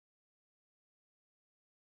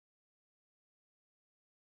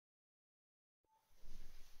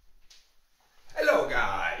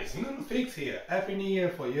fix here. Happy New Year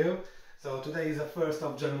for you. So today is the 1st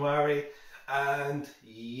of January and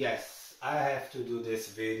yes, I have to do this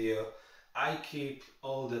video. I keep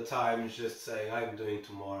all the time just saying I'm doing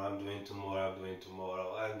tomorrow, I'm doing tomorrow, I'm doing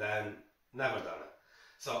tomorrow, and then never done it.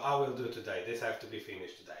 So I will do today. This has to be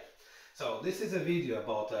finished today. So this is a video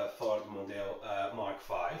about Ford Mondeo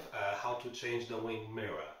MK5, how to change the wing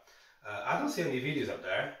mirror. I don't see any videos up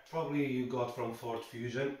there. Probably you got from Ford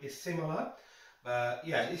Fusion. It's similar, but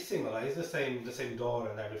yeah, it's similar. It's the same door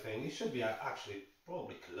and everything. It should be actually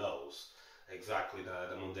probably close exactly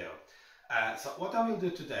the Mondeo. So what I will do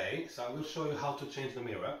today, so I will show you how to change the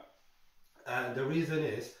mirror. And the reason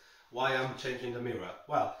is why I'm changing the mirror.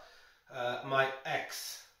 Well, my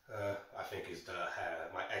ex, I think is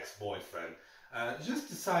my ex-boyfriend, just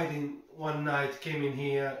deciding one night, came in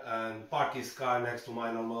here and parked his car next to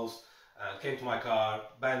mine almost, came to my car,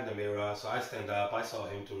 banged the mirror, so I stand up, I saw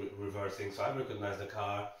him reversing, so I recognized the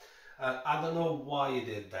car. I don't know why he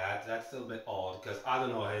did that. That's still a bit odd, because I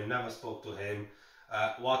don't know him, never spoke to him.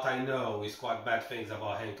 What I know is quite bad things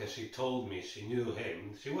about him, because she told me she knew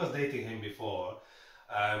him. She was dating him before.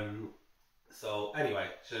 So anyway,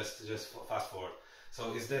 just fast forward.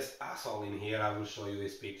 So is this asshole in here? I will show you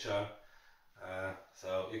his picture.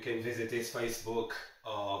 So you can visit his Facebook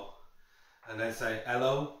and then say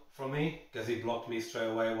hello from me, because he blocked me straight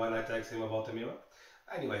away when I text him about the mirror.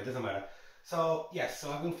 Anyway, it doesn't matter. So yes,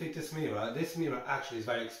 so I will fit this mirror. This mirror actually is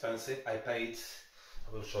very expensive. I paid,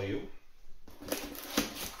 I will show you.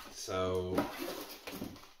 So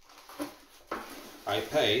I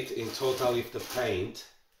paid in total with the paint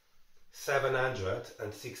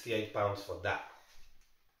 £768 for that.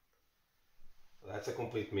 That's a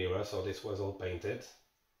complete mirror, so this was all painted.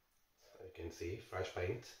 So you can see, fresh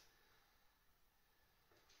paint.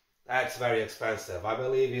 That's very expensive. I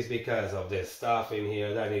believe it's because of this stuff in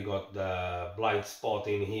here. Then you got the blind spot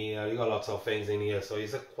in here. You got lots of things in here, so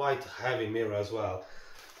it's a quite heavy mirror as well.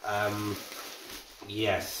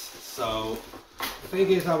 Yes, so the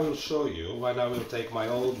thing is, I will show you when I will take my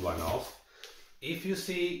old one off. If you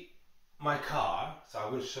see my car, so I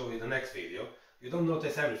will show you the next video, you don't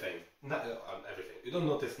notice everything. You don't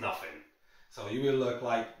notice nothing. So you will look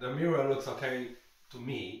like the mirror looks okay to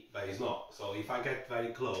me, but it's not. So if I get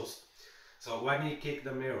very close, so when he kicked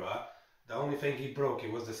the mirror, the only thing he broke,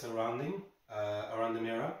 it was the surrounding around the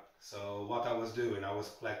mirror. So what I was doing, I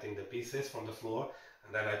was collecting the pieces from the floor,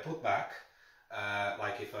 and then I put back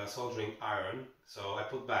like if a soldering iron. So I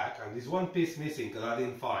put back, and there's one piece missing because I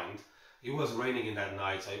didn't find. It was raining in that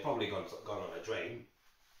night, so it probably gone on a drain.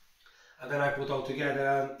 And then I put all together,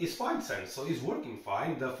 and it's fine since, so it's working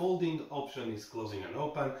fine. The folding option is closing and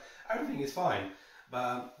open, everything is fine.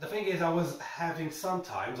 But the thing is, I was having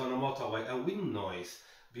sometimes on a motorway a wind noise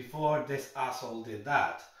before this asshole did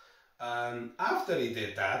that. After he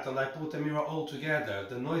did that, and I put the mirror all together,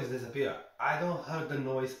 the noise disappeared. I don't hear the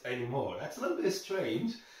noise anymore. That's a little bit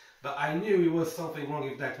strange, but I knew it was something wrong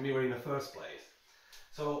with that mirror in the first place.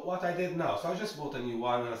 So what I did now, so I just bought a new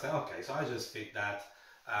one, and I said, okay, so I just fit that,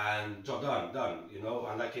 and job done, you know,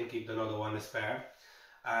 and I can keep another one as spare.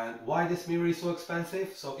 And why this mirror is so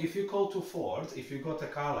expensive? So if you call to Ford, if you got a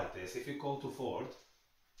car like this, if you call to Ford,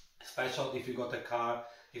 special if you got a car,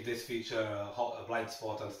 if this feature a blind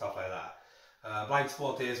spot and stuff like that. Blind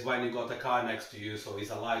spot is when you got a car next to you, so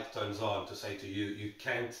if a light turns on to say to you, you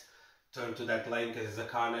can't turn to that lane because there's a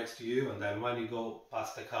car next to you, and then when you go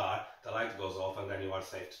past the car, the light goes off and then you are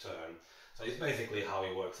safe to turn. So it's basically how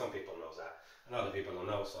it works. Some people know that, and other people don't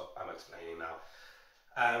know, so I'm explaining now.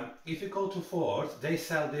 If you go to Ford, they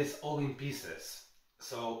sell this all in pieces.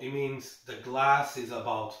 So it means the glass is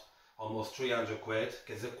about almost 300 quid,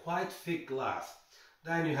 because it's a quite thick glass.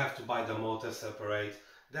 Then you have to buy the motor separate,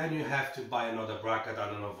 then you have to buy another bracket, I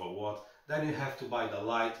don't know for what, then you have to buy the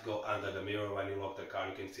light, go under the mirror. When you lock the car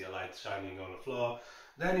you can see a light shining on the floor.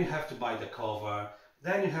 Then you have to buy the cover,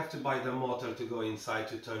 then you have to buy the motor to go inside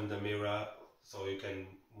to turn the mirror, so you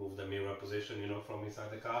can move the mirror position, you know, from inside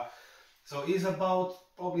the car. So it's about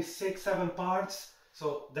probably 6-7 parts,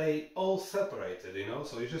 so they all separated, you know,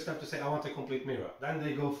 so you just have to say I want a complete mirror. Then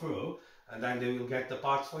they go through and then they will get the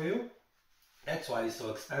parts for you. That's why it's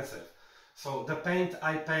so expensive. So the paint,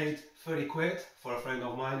 I paid 30 quid for a friend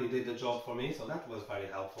of mine. He did the job for me, so that was very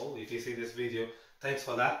helpful. If you see this video, thanks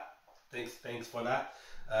for that. Thanks for that.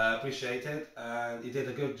 Appreciate it. And he did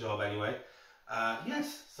a good job anyway.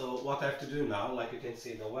 Yes, so what I have to do now, like you can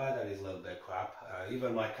see, the weather is a little bit crap.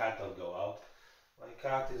 Even my cat don't go out. My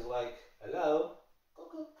cat is like, hello,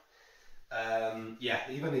 cuckoo. Yeah,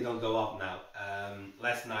 even he don't go up now.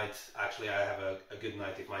 Last night, actually, I have a good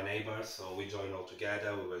night with my neighbors, so we joined all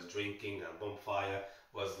together. We was drinking and bonfire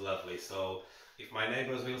was lovely. So if my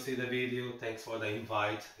neighbors will see the video, thanks for the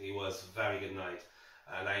invite. It was a very good night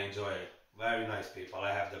and I enjoy it. Very nice people.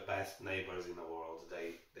 I have the best neighbors in the world.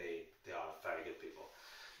 They are very good people.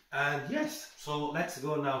 And yes, so let's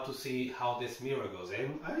go now to see how this mirror goes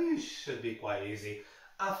in. It should be quite easy.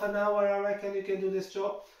 Half an hour, I reckon you can do this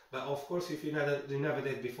job. But of course, if you never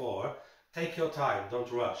did before, take your time,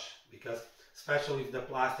 don't rush. Because especially if the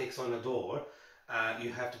plastic's on the door,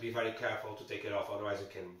 you have to be very careful to take it off. Otherwise you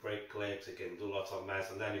can break clips, you can do lots of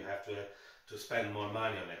mess, and then you have to spend more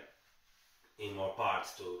money on it, in more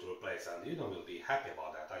parts to replace, and you don't will be happy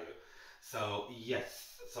about that, are you? So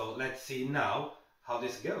yes, so let's see now how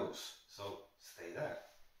this goes. So stay there.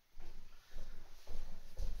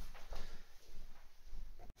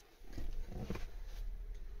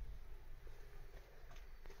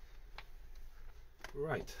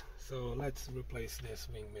 Right, so let's replace this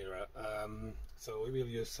wing mirror. So we will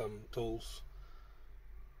use some tools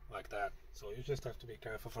like that. So you just have to be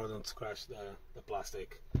careful for don't scratch the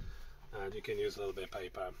plastic, and you can use a little bit of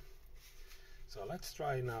paper. So let's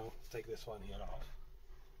try now, take this one here off.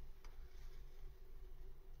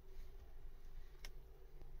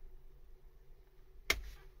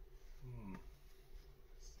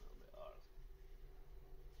 It's a bit hard.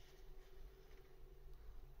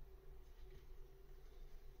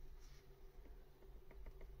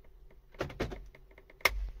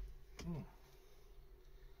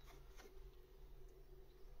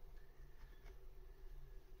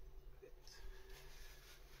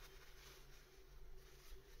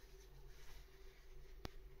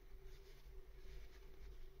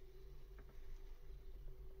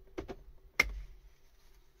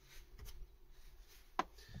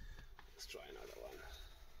 Let's try another one.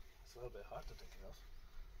 It's a little bit hard to take it off.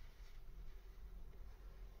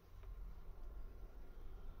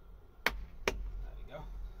 There we go.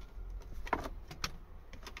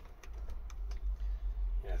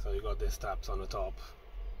 Yeah, so you got these tabs on the top.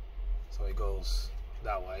 So it goes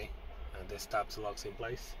that way, and this tabs locks in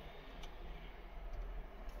place.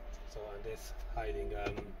 So and this hiding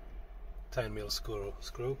 10mm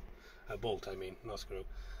screw, bolt I mean, not screw.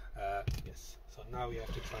 Yes, so now we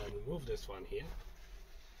have to try and remove this one here.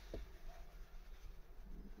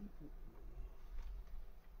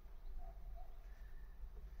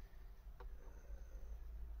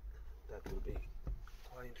 That will be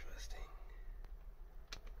quite interesting.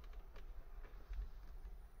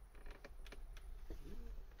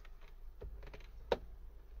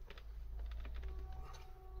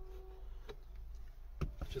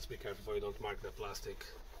 Just be careful so you don't mark the plastic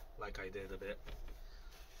like I did a bit.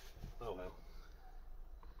 Oh well.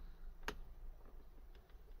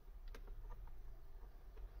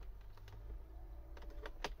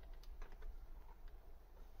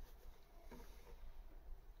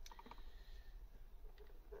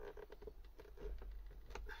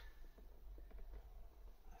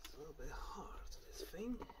 It's a little bit hard, this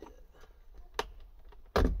thing.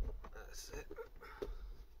 That's it.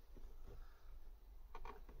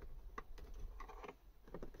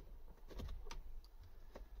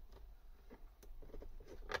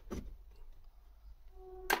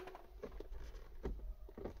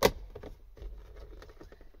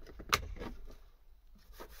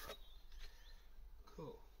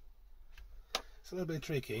 It's a little bit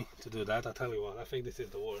tricky to do that, I tell you what. I think this is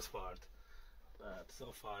the worst part, but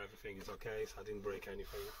so far everything is okay, so I didn't break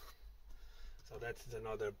anything. So that's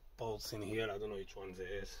another bolts in here, I don't know which one it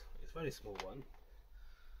is. It's a very small one.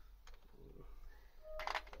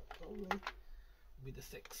 Probably be the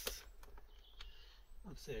 6.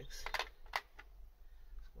 Not 6. It's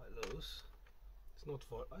quite loose. It's not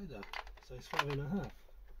 4 either, so it's 5.5.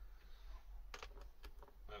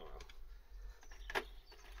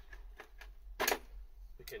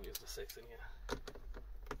 Can use the 6 in here.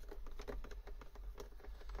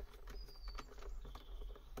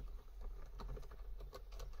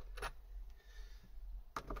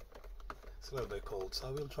 It's a little bit cold, so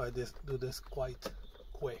I will try do this quite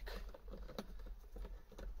quick.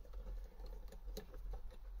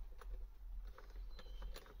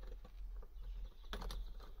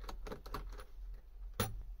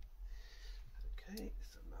 Okay,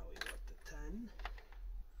 so now we got the 10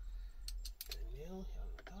 mil on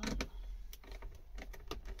the top.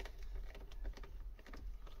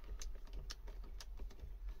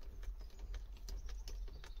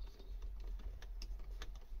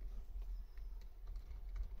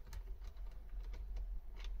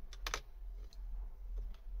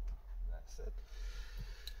 That's it.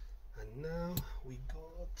 And now we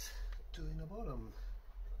got 2 in the bottom.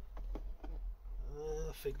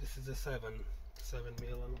 I think this is a 7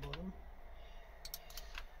 mil on the bottom.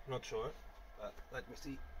 Not sure, but let me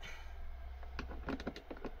see.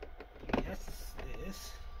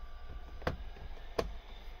 this.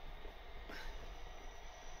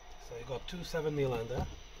 So you got two 7mm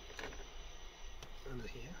under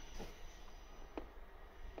here.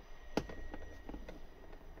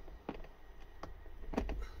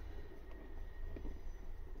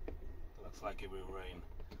 Looks like it will rain.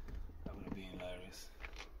 That would be hilarious.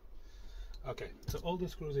 Okay, so all the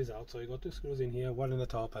screws is out. So you got two screws in here, one in the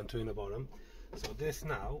top and two in the bottom. So this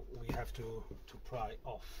now we have to pry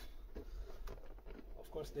off. Of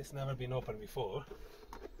course, this never been opened before.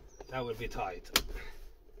 That will be tight.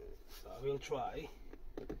 So I will try.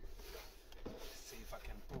 See if I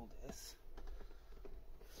can pull this.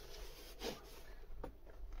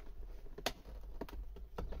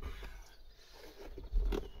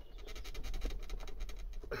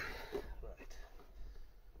 Right.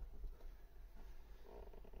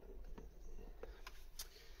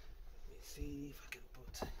 Let me see if I can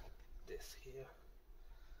put this here.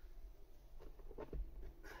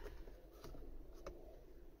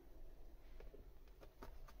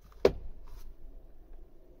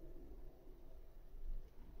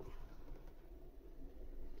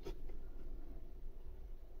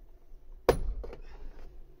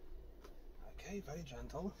 Okay, very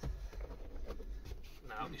gentle.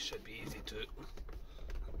 Now this should be easy to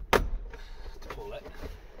pull it.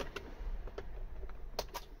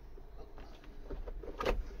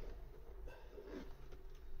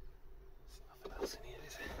 There's nothing else in here,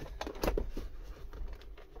 is it?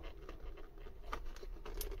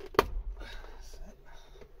 That's it.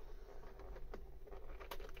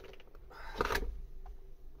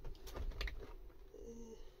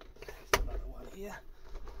 There's another one here.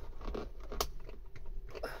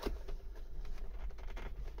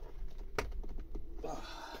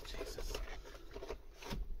 Jesus,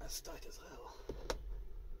 that's tight as hell.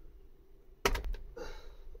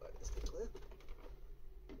 Right, is it clear?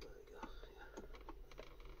 There we go.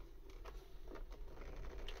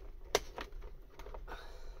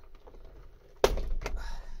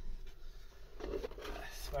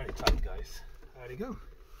 It's very tight, guys. There you go.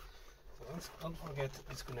 So don't forget to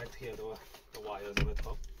disconnect here the wires on the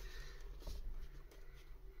top.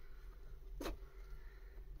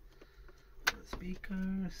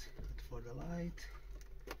 Speakers for the light,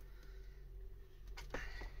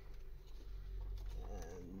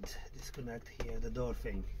 and disconnect here the door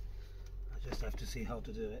thing. I just have to see how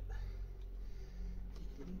to do it.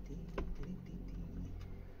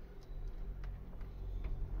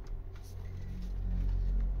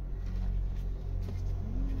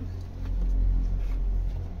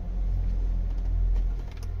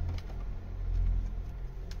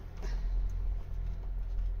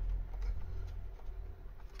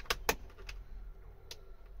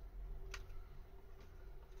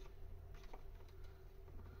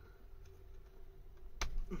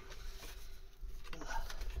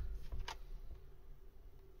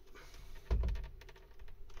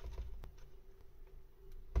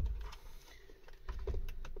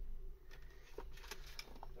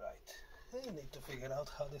 I need to figure out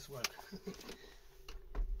how this works.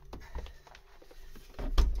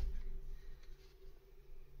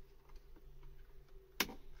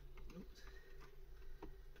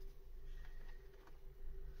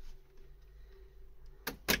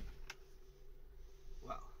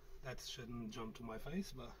 Well, that shouldn't jump to my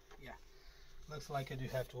face, but yeah, looks like I do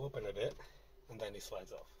have to open a bit and then it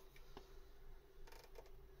slides off.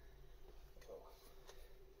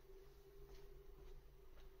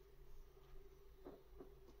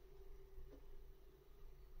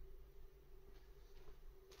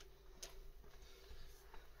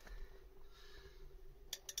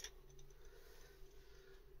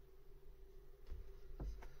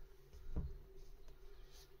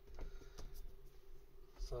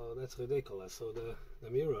 So that's ridiculous. So the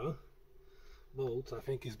mirror bolt, I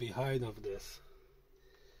think, is behind of this.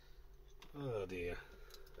 Oh dear,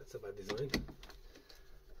 that's a bad design.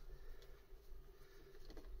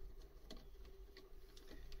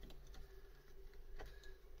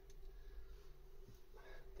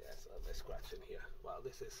 Yeah, so there's scratch in here. Well,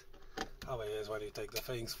 this is how it is when you take the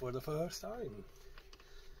things for the first time.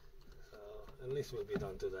 So at least we'll be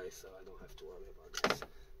done today, so I don't have to worry about this.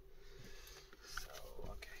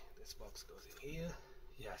 This box goes in here.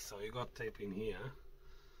 Yeah, so you got tape in here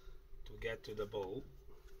to get to the bolt,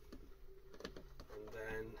 and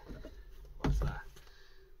then what's that?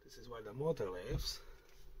 This is where the motor lives,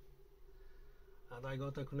 and I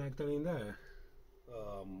got a connector in there.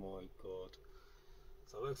 Oh my god!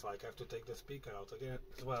 So it looks like I have to take the speaker out again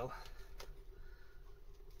as well.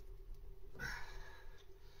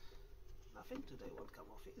 Nothing today won't come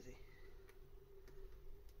off easy.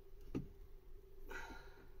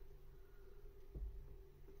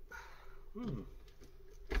 There we go.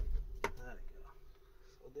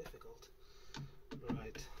 So difficult.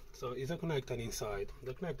 Right. So is the connector inside?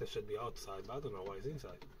 The connector should be outside, but I don't know why it's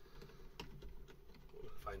inside.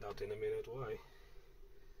 We'll find out in a minute why.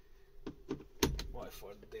 Why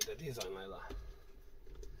Ford did the design like that.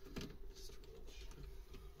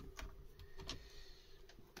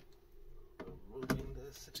 Removing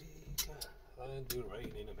the speaker. And it'll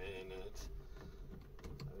rain in a minute.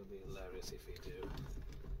 That would be hilarious if we do.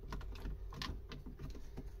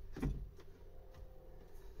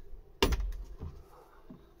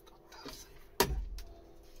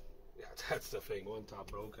 Yeah, that's the thing. One tap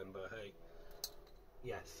broken, but hey.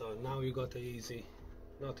 Yes, so now you got the easy.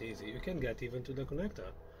 Not easy. You can get even to the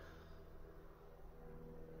connector.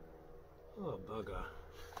 Oh bugger.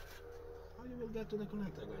 How you will get to the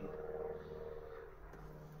connector then?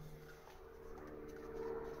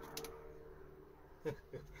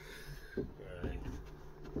 Right.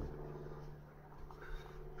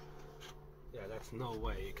 Yeah, that's no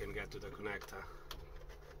way you can get to the connector.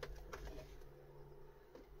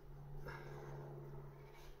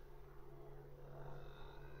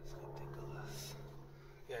 It's ridiculous.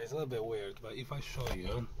 Yeah, it's a little bit weird, but if I show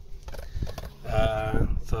you,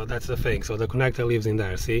 so that's the thing. So the connector lives in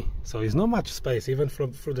there, see? So there's not much space, even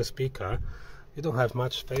through the speaker. You don't have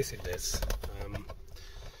much space in this.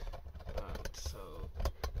 So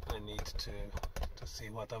I need to see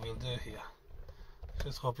what I will do here.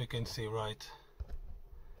 Just hope you can see right.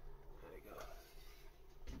 There we go.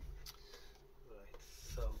 Right,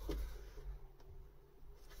 so.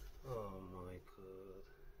 Oh my god.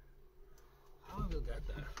 How will I get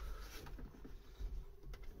there?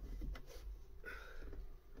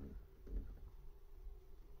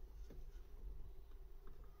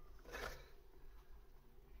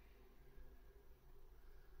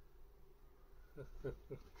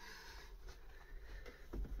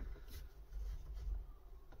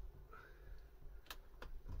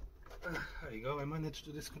 There you go, I managed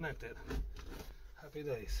to disconnect it. Happy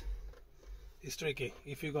days. It's tricky.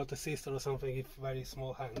 If you got a sister or something with very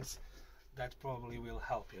small hands, that probably will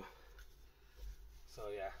help you. So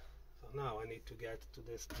yeah, so now I need to get to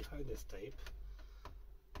this behind this tape.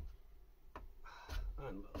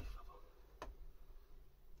 Unbelievable.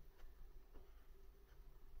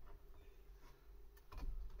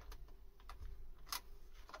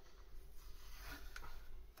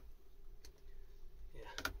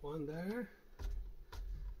 Yeah, one there,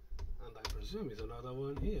 and I presume is another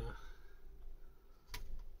one here.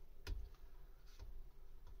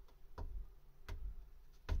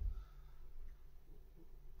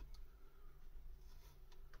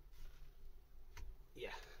 Yeah,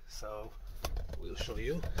 so we'll show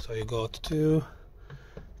you. So you got two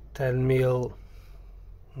 10mm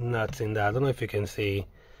nuts in there. I don't know if you can see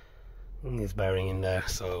this bearing in there,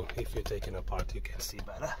 so if you're taking apart you can see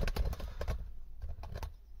better.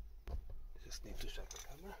 Just need to check the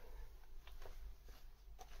camera.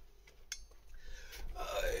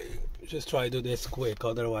 I just try to do this quick,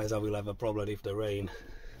 otherwise I will have a problem with the rain.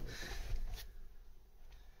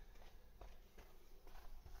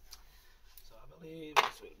 So I believe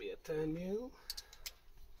this will be a 10mm.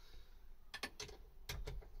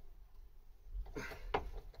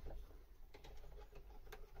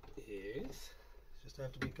 Yes, just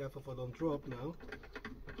have to be careful for don't drop now.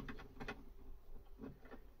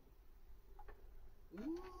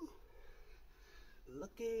 Ooh,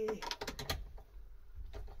 lucky.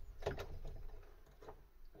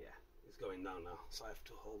 Yeah, it's going down now, so I have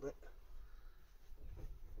to hold it.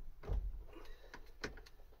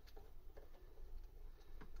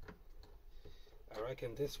 I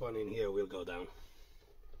reckon this one in here will go down.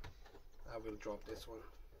 I will drop this one.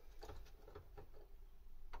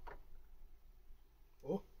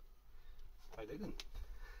 Oh, I didn't.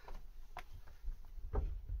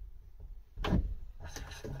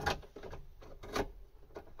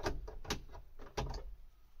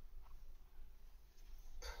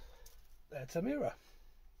 That's a mirror.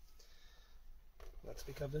 Let's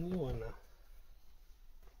pick up the new one now.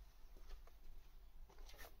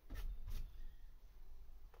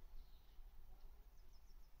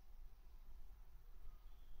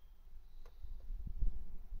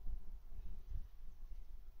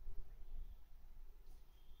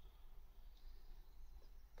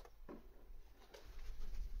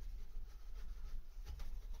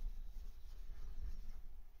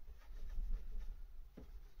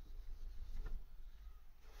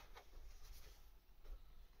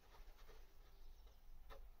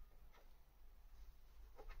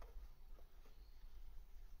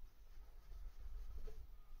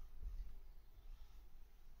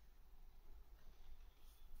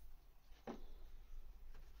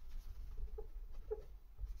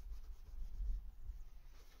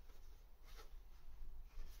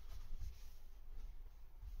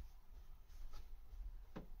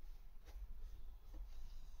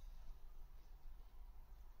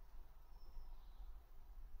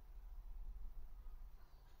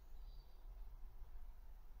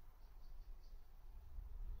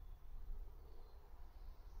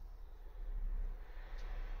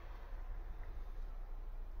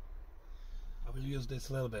 use this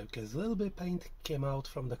a little bit because a little bit paint came out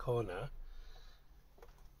from the corner.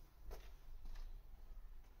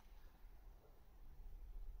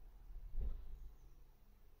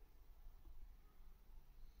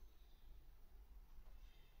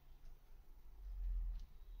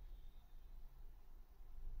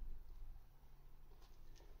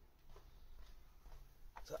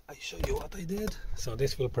 So I show you what I did. So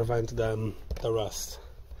this will prevent the rust.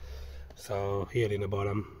 So here in the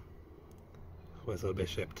bottom was a little bit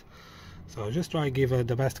chipped. So just try give it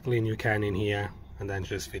the best clean you can in here, and then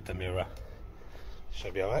just fit the mirror.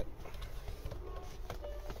 Should be alright.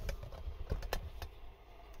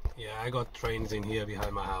 Yeah, I got trains in here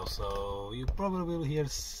behind my house, so you probably will hear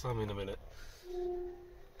some in a minute.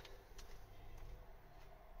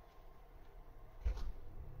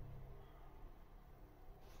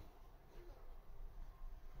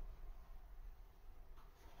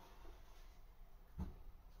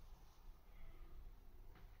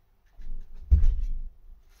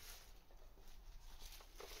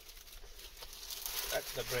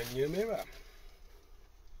 That's the brand new mirror.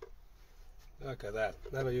 Look at that,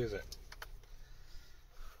 never use it.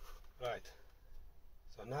 Right,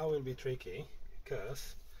 so now will be tricky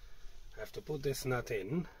because I have to put this nut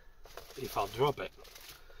in if I'll drop it.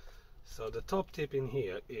 So the top tip in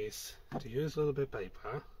here is to use a little bit of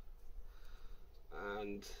paper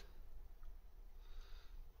and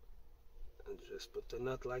just put the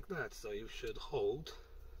nut like that, so you should hold.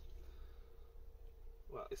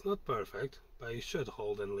 Well, it's not perfect, but you should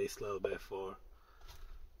hold at least a little bit for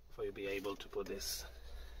you be able to put this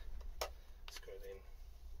screw in.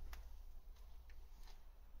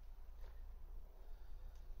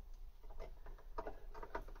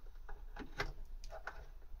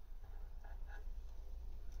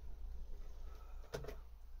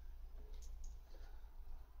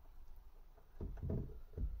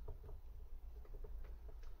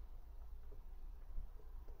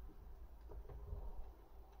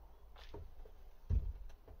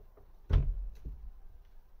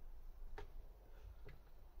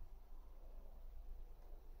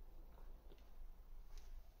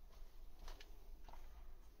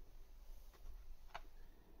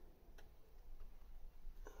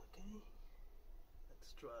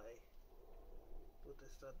 Let's try put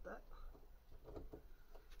this at that.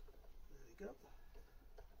 There we go.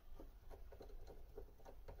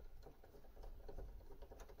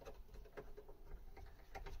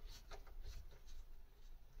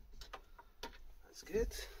 That's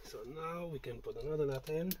good. So now we can put another nut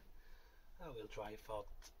in. I will try felt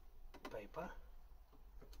paper.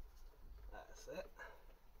 That's it.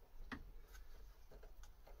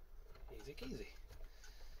 Easy peasy.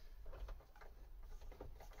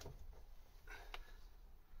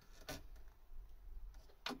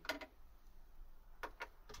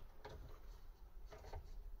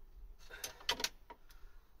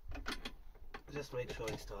 Just make sure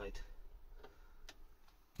it's tight.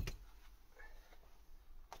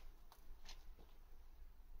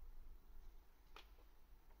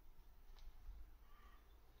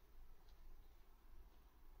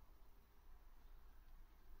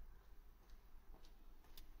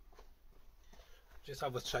 Just I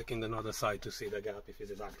was checking the other side to see the gap if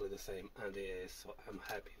it's exactly the same, and it is, so I'm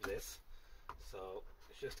happy with this. So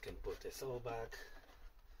just can put this all back.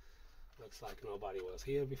 Looks like nobody was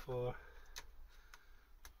here before.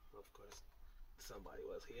 Of course somebody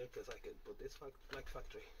was here because I can put this like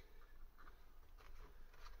factory.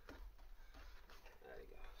 There you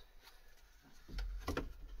go.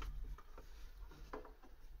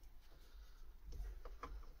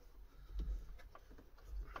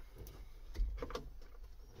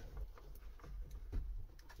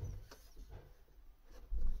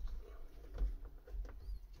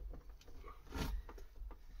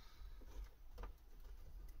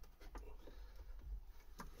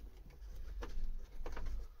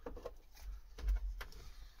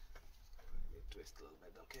 Twist a little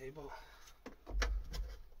bit the cable.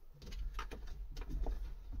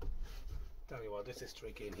 Tell you what, this is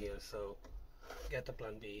tricky in here, so get a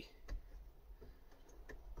plan B.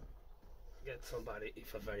 Get somebody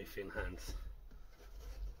with a very thin hands.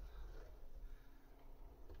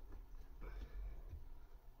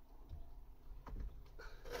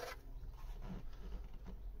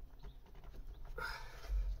 Now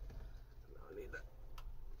I need that.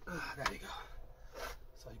 There you go.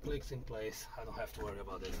 So it clicks in place. I don't have to worry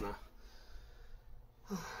about this now.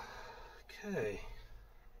 Okay.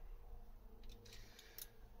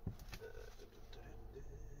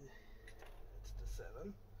 That's the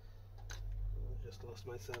 7. I just lost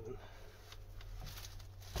my 7.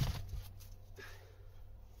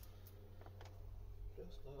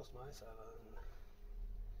 Just lost my 7.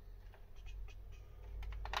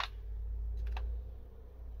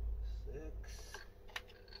 6,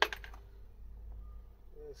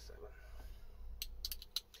 7.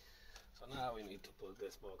 So now we need to put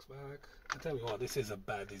this box back. I tell you what, this is a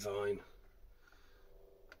bad design.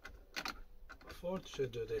 Ford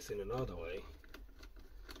should do this in another way,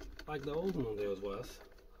 like the old Mondeos was.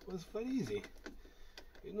 It was very easy.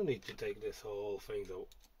 You don't need to take this whole thing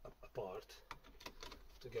apart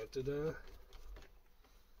to get to the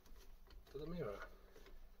mirror.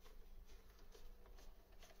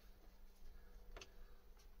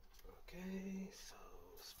 Okay, so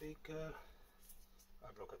speaker.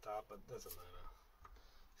 I broke a tap, but doesn't matter.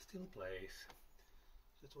 Still plays.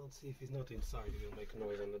 Just want to see if he's not inside. He will make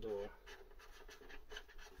noise on the door.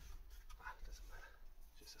 Doesn't matter.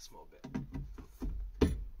 Just a small bit.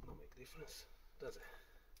 No make difference, does it?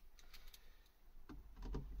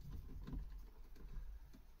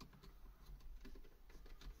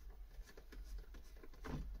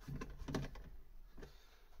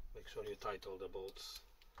 Make sure you tight all the bolts,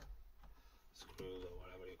 screws, or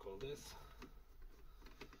whatever you call this.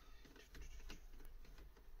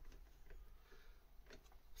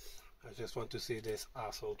 I just want to see this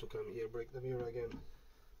asshole to come here, break the mirror again.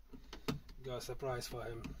 Got a surprise for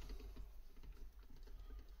him.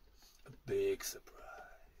 A big surprise.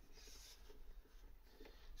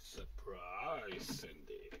 Surprise,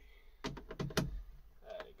 Cindy.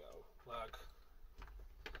 There you go. Plug.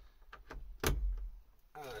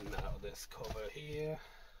 And now this cover here.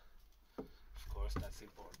 Of course, that's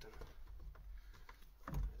important.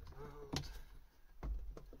 Out.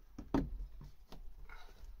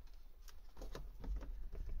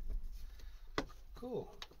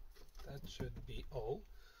 Cool. That should be all.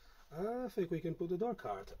 I think we can put the door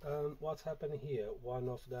card. What's happening here? One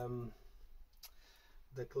of them,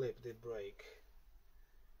 the clip did break.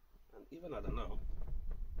 And even I don't know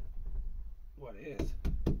what it is.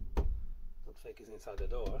 Don't think it's inside the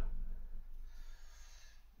door.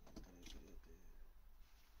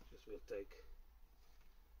 Just will take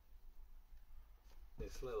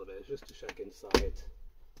this little bit just to check inside.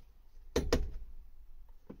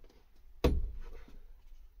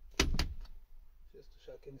 Just to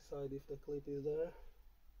check inside if the clip is there.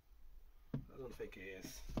 I don't think it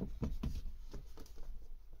is.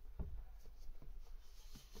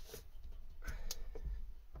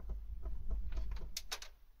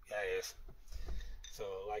 Yeah, it is. So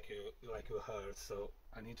like you heard, so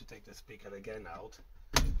I need to take the speaker again out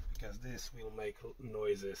because this will make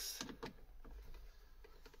noises,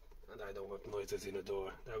 and I don't want noises in the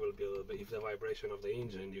door. There will be a little bit, if the vibration of the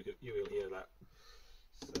engine, you will hear that.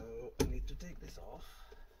 So I need to take this off.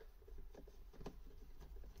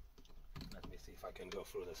 Let me see if I can go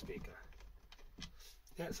through the speaker.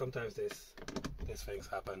 Yeah, sometimes these things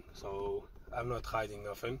happen, so I'm not hiding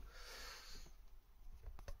nothing.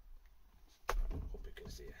 Hope you can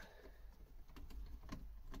see it.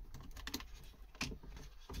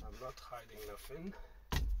 I'm not hiding nothing,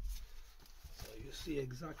 so you see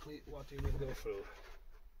exactly what you will go through.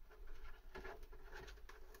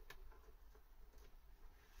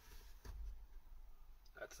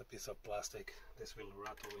 That's a piece of plastic. This will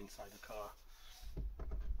rattle inside the car.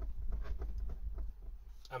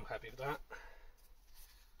 I'm happy with that.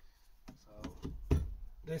 So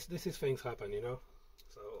this is things happen, you know.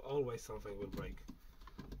 So always something will break.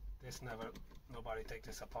 Nobody take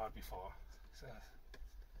this apart before. It's a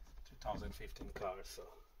 2015 car, so.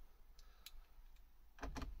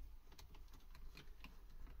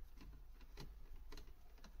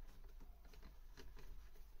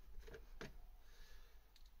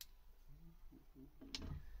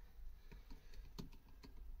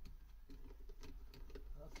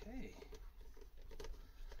 Okay.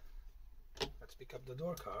 Let's pick up the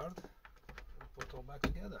door card and put it all back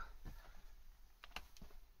together.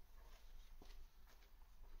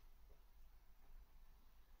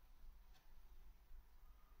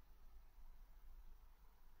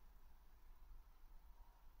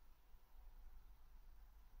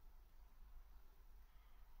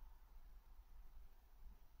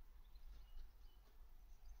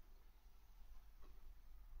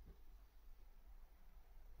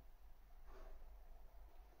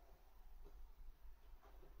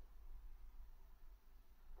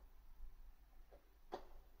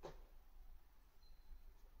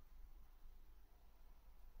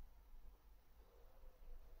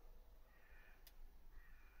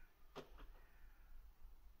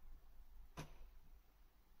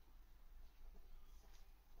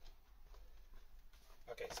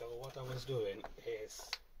 Okay, so what I was doing is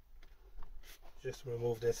just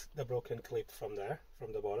remove the broken clip from there,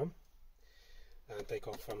 from the bottom, and take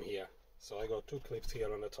off from here. So I got two clips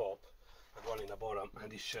here on the top and one in the bottom,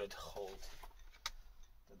 and this should hold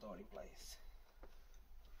the door in place.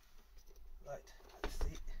 Right, let's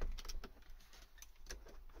see.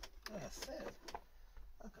 That's it.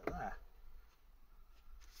 Look at that.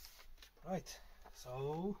 Right,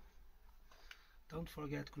 so don't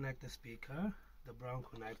forget to connect the speaker, the brown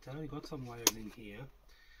connector. You got some wires in here,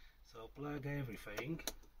 so plug everything.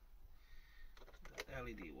 The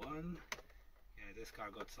LED one. Yeah, this car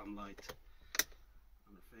got some light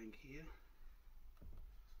on the thing here.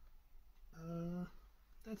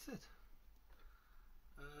 That's it.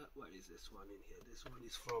 Where is this one in here? This one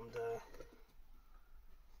is from the,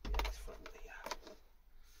 yeah, it's from here.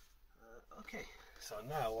 Okay, so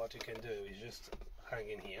now what you can do is just hang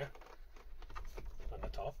in here on the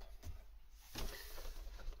top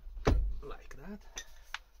like that,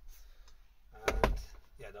 and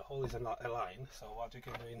yeah, the hole is aligned, so what you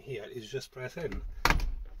can do in here is just press in,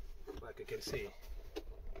 like you can see.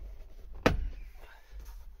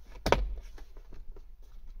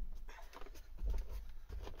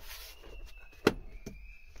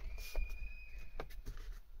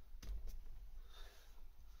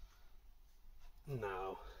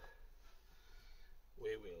 Now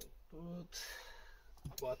we will put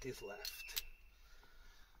what is left,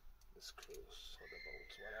 the screws or the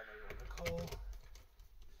bolts, whatever you want to call.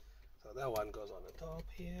 So that one goes on the top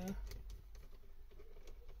here.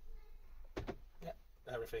 Yeah,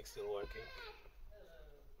 everything's still working.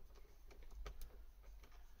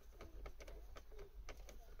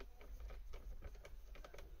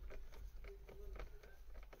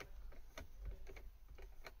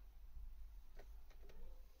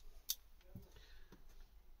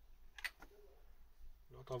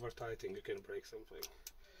 Not over tightening, you can break something.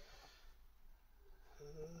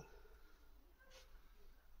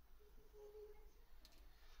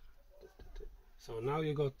 So now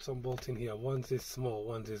you got some bolts in here. One is small,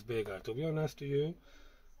 one is bigger. To be honest to you,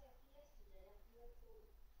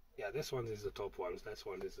 yeah, this one is the top one, that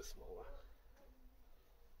one is the smaller.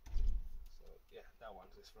 So yeah, that one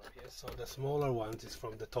is from here. So the smaller one is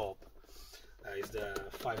from the top. Is the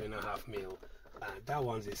 5.5 mil. That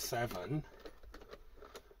one is 7.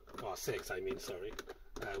 Or 6, I mean, sorry.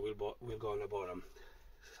 We'll go on the bottom.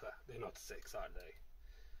 They're not 6, are they?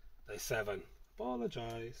 They're 7.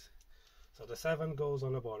 Apologize. So the 7 goes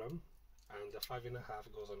on the bottom, and the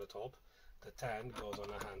 5.5 goes on the top. The 10 goes on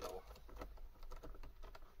the handle.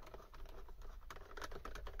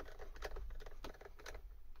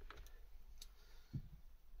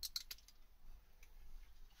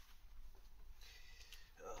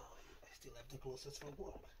 Oh, I still have the closest from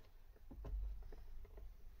work.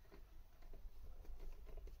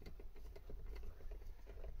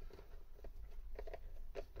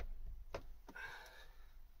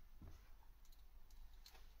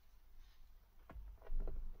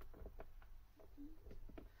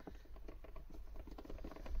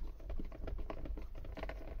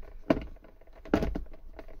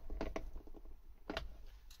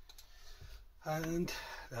 And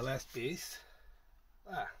the last piece,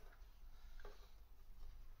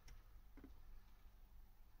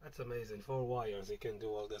 that's amazing, 4 wires, you can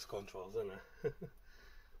do all these controls, isn't it?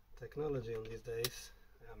 Technology on these days,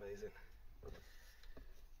 amazing.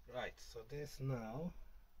 Right, so this now,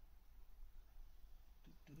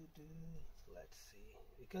 let's see,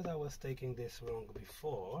 because I was taking this wrong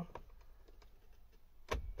before,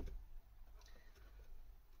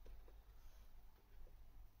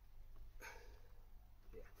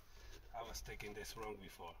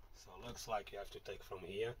 so looks like you have to take from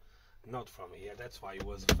here, not from here. That's why it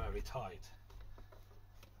was very tight.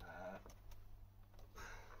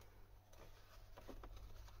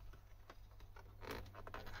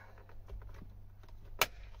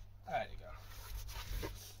 There you go.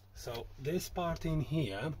 So this part in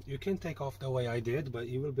here you can take off the way I did, but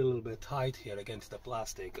it will be a little bit tight here against the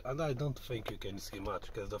plastic, and I don't think you can see much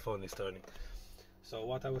because the phone is turning. So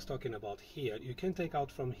what I was talking about here, you can take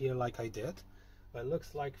out from here like I did, but it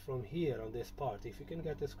looks like from here on this part, if you can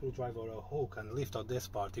get a screwdriver or a hook and lift out this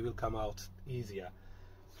part, it will come out easier.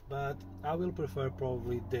 But I will prefer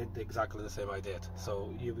probably did exactly the same I did,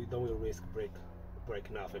 so you don't will risk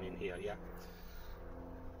break nothing in here. Yeah,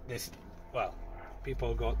 this, well,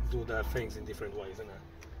 people do their things in different ways, isn't it?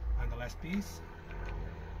 And the last piece,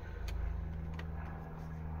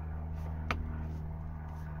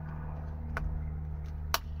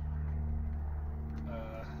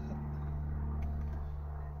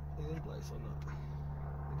 is in place or not?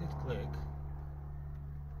 It did click.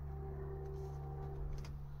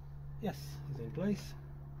 Yes, it's in place.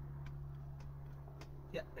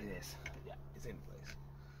 Yeah, it is. Yeah, it's in place.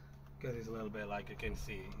 Because it's a little bit, like you can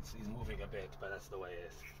see, it's moving a bit, but that's the way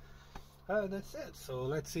it is. That's it. So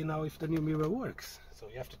let's see now if the new mirror works. So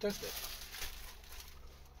you have to test it.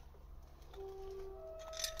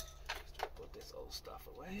 Just put this old stuff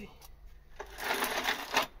away.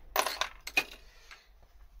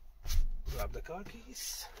 Grab the car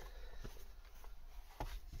keys.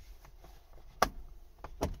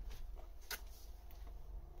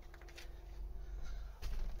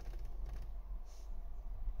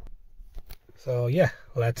 So yeah,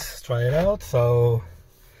 let's try it out. So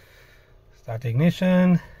start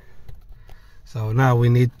ignition. So now we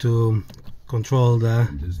need to control the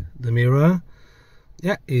mirror.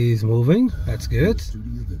 Yeah, it's moving. That's good.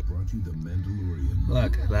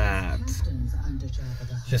 Look at that.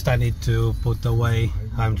 Just I need to put the way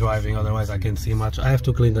I'm driving, otherwise I can't see much. I have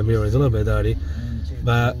to clean the mirror, it's a little bit dirty.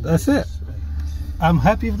 But that's it. I'm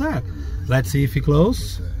happy with that. Let's see if we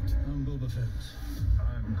close.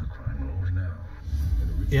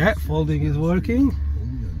 Yeah, folding is working.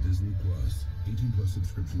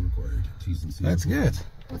 That's good.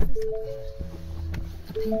 A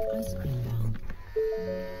pink ice cream down.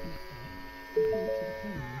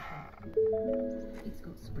 It's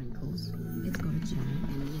got sprinkles, it's got a jam,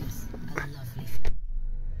 and yes, a lovely film.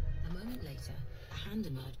 A moment later, a hand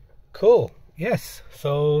emerged. Cool, yes,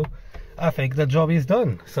 so I think the job is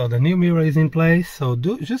done. So the new mirror is in place, so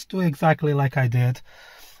just do exactly like I did.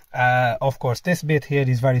 Of course, this bit here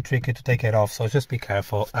is very tricky to take it off, so just be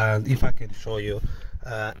careful. And if I can show you,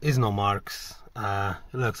 is no marks. It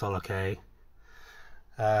looks all okay.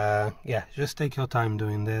 Yeah, just take your time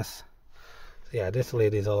doing this. So yeah, this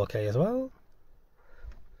lid is all okay as well.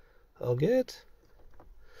 All good.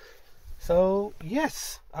 So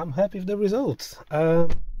yes, I'm happy with the results.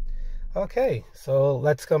 Okay, so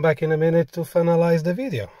let's come back in a minute to finalize the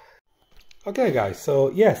video. Okay guys,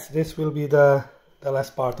 so yes, this will be the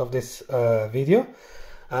last part of this video.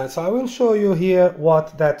 So I will show you here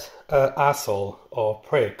what that asshole or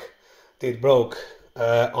prick did broke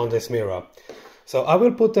on this mirror. So I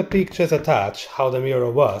will put the pictures attached how the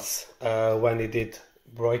mirror was when it did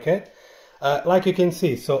break it. Like you can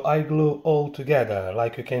see, so I glue all together.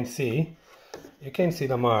 Like you can see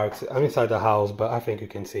the marks. I'm inside the house, but I think you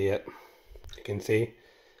can see it. You can see.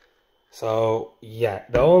 So yeah,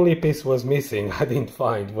 the only piece was missing, I didn't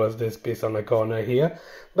find, was this piece on the corner here.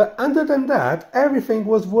 But other than that, everything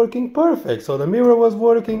was working perfect. So the mirror was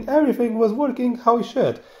working, everything was working how it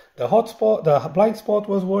should. The hot spot, the blind spot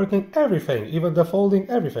was working, everything, even the folding,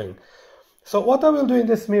 everything. So what I will do in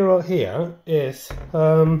this mirror here is,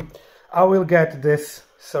 I will get this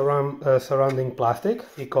surrounding plastic.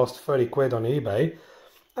 It cost 30 quid on eBay.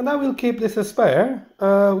 And I will keep this as spare,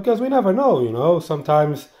 because we never know, you know,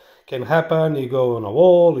 sometimes can happen, you go on a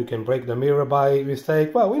wall, you can break the mirror by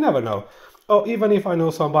mistake, well, we never know. Or even if I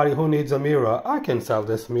know somebody who needs a mirror, I can sell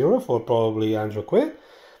this mirror for probably 100 quid.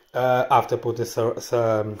 After put this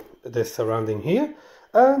surrounding here.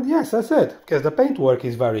 And yes, that's it, because the paintwork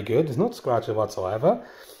is very good, it's not scratchy whatsoever.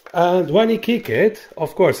 And when you kick it,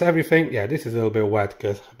 of course, everything, yeah, this is a little bit wet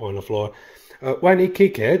because I'm on the floor. When you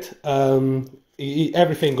kick it,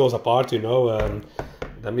 everything goes apart, you know.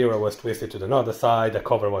 The mirror was twisted to the other side, the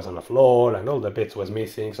cover was on the floor, and all the bits was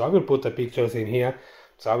missing. So I will put the pictures in here.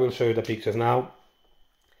 So I will show you the pictures now.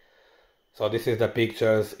 So this is the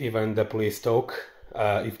pictures, even the police took,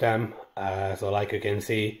 if them. So like you can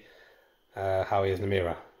see, how is the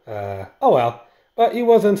mirror. Oh well, but he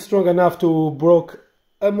wasn't strong enough to break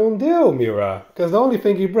a Mondeo mirror, because the only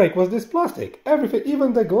thing he broke was this plastic. Everything,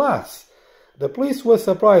 even the glass. The police was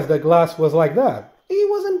surprised the glass was like that. It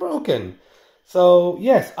wasn't broken. So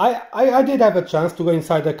yes, I did have a chance to go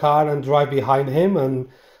inside the car and drive behind him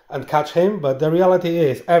and catch him, but the reality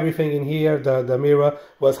is everything in here, the mirror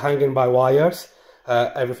was hanging by wires,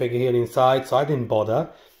 everything here inside, so I didn't bother.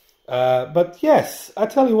 But yes, I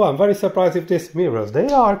tell you what, I'm very surprised with these mirrors. They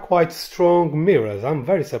are quite strong mirrors. I'm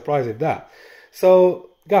very surprised at that.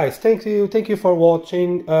 So guys, thank you for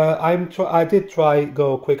watching. I did try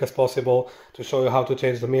go quick as possible to show you how to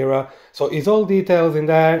change the mirror. So it's all details in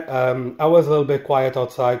there. I was a little bit quiet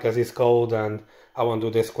outside because it's cold and I want to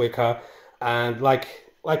do this quicker. And like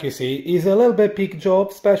you see, it's a little bit big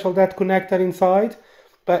job, special that connector inside,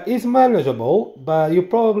 but it's manageable. But you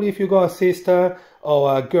probably, if you got a sister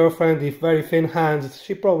or a girlfriend with very thin hands,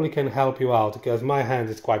 she probably can help you out, because my hand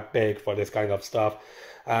is quite big for this kind of stuff.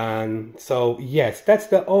 And so yes, that's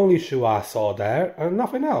the only issue I saw there, and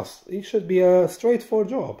nothing else. It should be a straightforward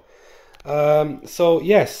job. So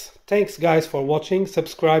yes, thanks guys for watching.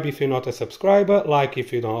 Subscribe if you're not a subscriber, like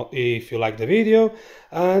if you like the video,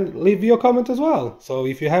 and leave your comment as well. So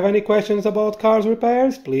if you have any questions about cars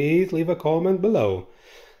repairs, please leave a comment below.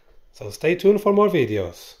 So stay tuned for more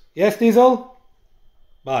videos. Yes, Diesel?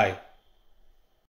 Bye.